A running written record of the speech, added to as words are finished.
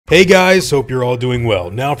Hey guys, hope you're all doing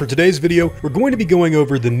well. Now for today's video, we're going to be going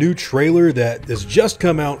over the new trailer that has just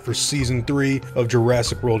come out for Season 3 of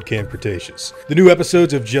Jurassic World Camp Cretaceous. The new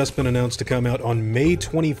episodes have just been announced to come out on May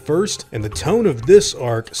 21st, and the tone of this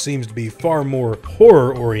arc seems to be far more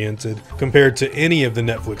horror-oriented compared to any of the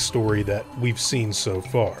Netflix story that we've seen so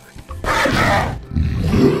far.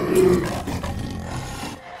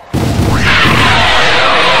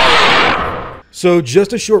 So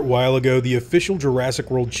just a short while ago, the official Jurassic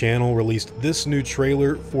World channel released this new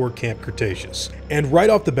trailer for Camp Cretaceous. And right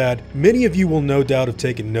off the bat, many of you will no doubt have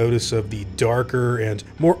taken notice of the darker and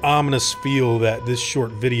more ominous feel that this short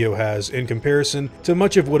video has in comparison to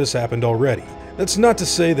much of what has happened already. That's not to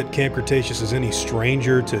say that Camp Cretaceous is any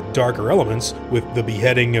stranger to darker elements, with the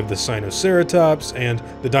beheading of the Sinoceratops and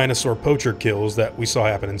the dinosaur poacher kills that we saw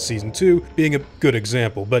happen in Season 2 being a good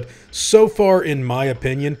example, but so far, in my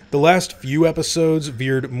opinion, the last few episodes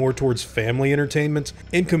veered more towards family entertainment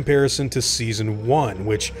in comparison to Season 1,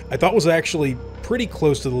 which I thought was actually pretty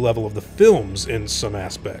close to the level of the films in some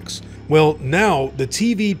aspects. Well, now the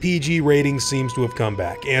TV PG rating seems to have come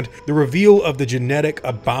back, and the reveal of the genetic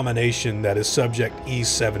abomination that is Subject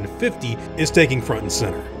E750 is taking front and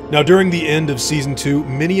center. Now, during the end of Season 2,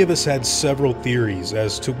 many of us had several theories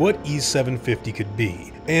as to what E750 could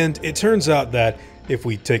be, and it turns out that if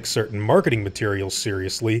we take certain marketing materials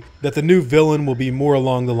seriously, that the new villain will be more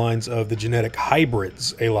along the lines of the genetic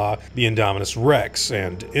hybrids, a la the Indominus Rex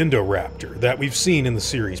and Indoraptor, that we've seen in the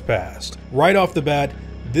series past. Right off the bat,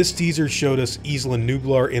 this teaser showed us Isla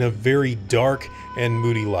Nublar in a very dark and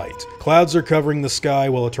moody light. Clouds are covering the sky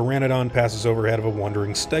while a pteranodon passes overhead of a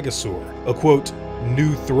wandering stegosaur. A quote,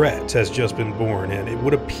 "new threat" has just been born, and it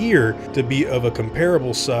would appear to be of a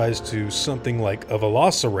comparable size to something like a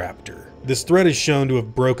velociraptor. This threat is shown to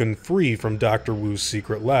have broken free from Dr. Wu's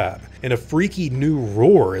secret lab, and a freaky new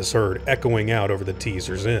roar is heard echoing out over the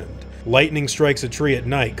teaser's end. Lightning strikes a tree at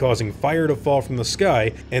night, causing fire to fall from the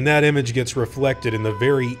sky, and that image gets reflected in the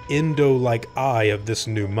very Indo-like eye of this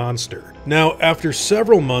new monster. Now, after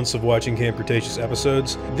several months of watching Camp Cretaceous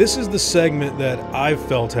episodes, this is the segment that I've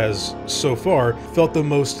felt has, so far, felt the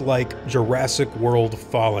most like Jurassic World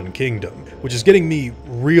Fallen Kingdom, which is getting me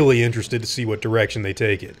really interested to see what direction they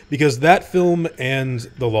take it. Because that film and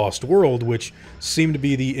The Lost World, which seem to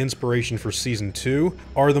be the inspiration for Season 2,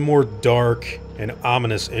 are the more dark and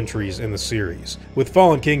ominous entries in the series, with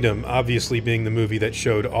Fallen Kingdom obviously being the movie that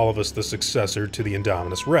showed all of us the successor to the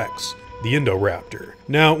Indominus Rex, the Indoraptor.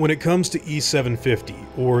 Now, when it comes to E750,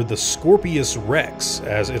 or the Scorpius Rex,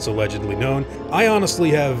 as it's allegedly known, I honestly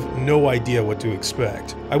have no idea what to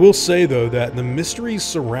expect. I will say, though, that the mysteries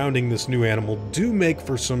surrounding this new animal do make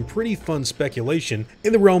for some pretty fun speculation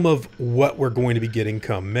in the realm of what we're going to be getting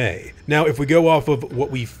come May. Now, if we go off of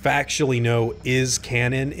what we factually know is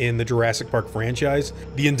canon in the Jurassic Park franchise,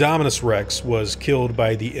 the Indominus Rex was killed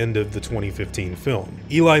by the end of the 2015 film.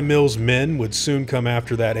 Eli Mills' men would soon come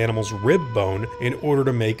after that animal's rib bone in order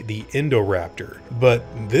to make the Indoraptor. But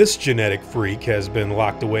this genetic freak has been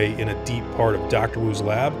locked away in a deep part of Dr. Wu's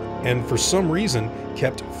lab, and for some reason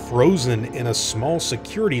kept frozen in a small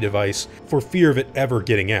security device for fear of it ever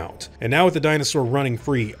getting out. And now with the dinosaur running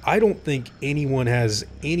free, I don't think anyone has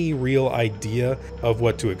any real idea of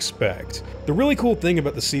what to expect. The really cool thing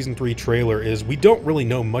about the Season 3 trailer is we don't really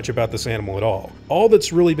know much about this animal at all. All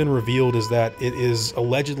that's really been revealed is that it is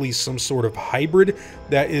allegedly some sort of hybrid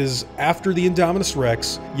that is after the Indominus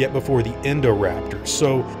Rex, yet before the Indoraptor.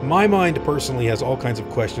 So my mind personally has all kinds of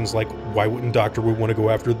questions like, why wouldn't Dr. Wu want to go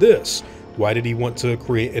after this? Why did he want to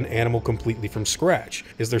create an animal completely from scratch?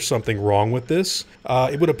 Is there something wrong with this?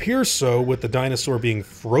 It would appear so, with the dinosaur being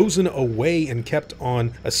frozen away and kept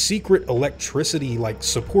on a secret electricity-like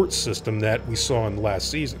support system that we saw in the last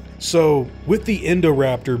season. So, with the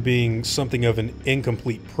Indoraptor being something of an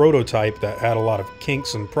incomplete prototype that had a lot of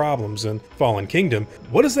kinks and problems in Fallen Kingdom,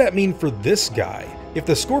 what does that mean for this guy? If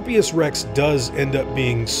the Scorpius Rex does end up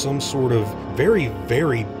being some sort of very,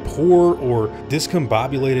 very poor or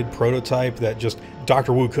discombobulated prototype that just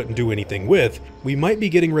Dr. Wu couldn't do anything with, we might be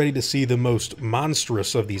getting ready to see the most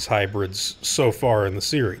monstrous of these hybrids so far in the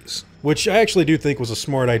series. Which I actually do think was a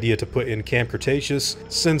smart idea to put in Camp Cretaceous,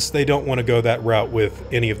 since they don't want to go that route with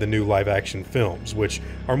any of the new live-action films, which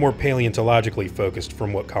are more paleontologically focused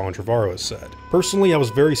from what Colin has said. Personally, I was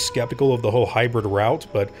very skeptical of the whole hybrid route,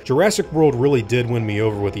 but Jurassic World really did win me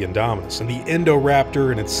over with the Indominus, and the Indoraptor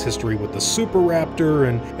and its history with the Superraptor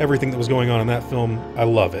and everything that was going on in that film, I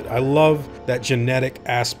love it. I love that genetic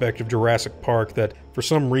aspect of Jurassic Park that for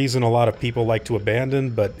some reason a lot of people like to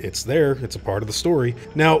abandon, but it's there, it's a part of the story.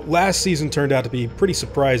 Now, last season turned out to be pretty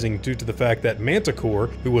surprising due to the fact that Manticore,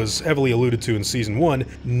 who was heavily alluded to in Season 1,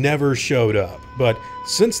 never showed up. But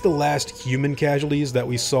since the last human casualties that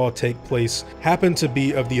we saw take place happened to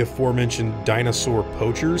be of the aforementioned dinosaur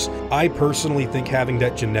poachers, I personally think having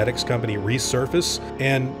that genetics company resurface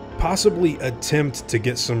and possibly attempt to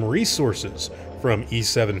get some resources from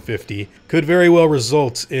E750 could very well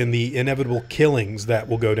result in the inevitable killings that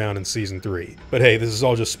will go down in Season 3. But hey, this is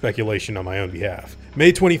all just speculation on my own behalf.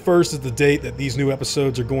 May 21st is the date that these new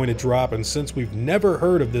episodes are going to drop, and since we've never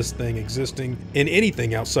heard of this thing existing in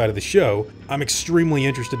anything outside of the show, I'm extremely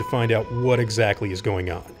interested to find out what exactly is going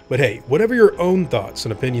on. But hey, whatever your own thoughts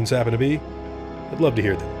and opinions happen to be, I'd love to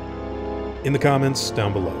hear them in the comments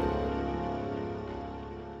down below.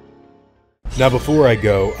 Now before I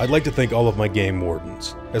go, I'd like to thank all of my game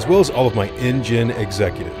wardens, as well as all of my InGen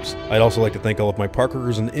executives. I'd also like to thank all of my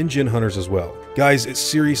parkers and InGen hunters as well. Guys, it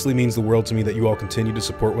seriously means the world to me that you all continue to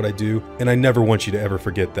support what I do, and I never want you to ever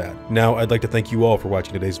forget that. Now, I'd like to thank you all for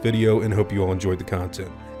watching today's video and hope you all enjoyed the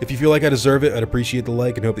content. If you feel like I deserve it, I'd appreciate the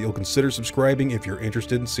like and hope that you'll consider subscribing if you're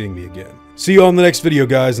interested in seeing me again. See you all in the next video,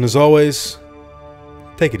 guys, and as always,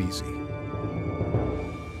 take it easy.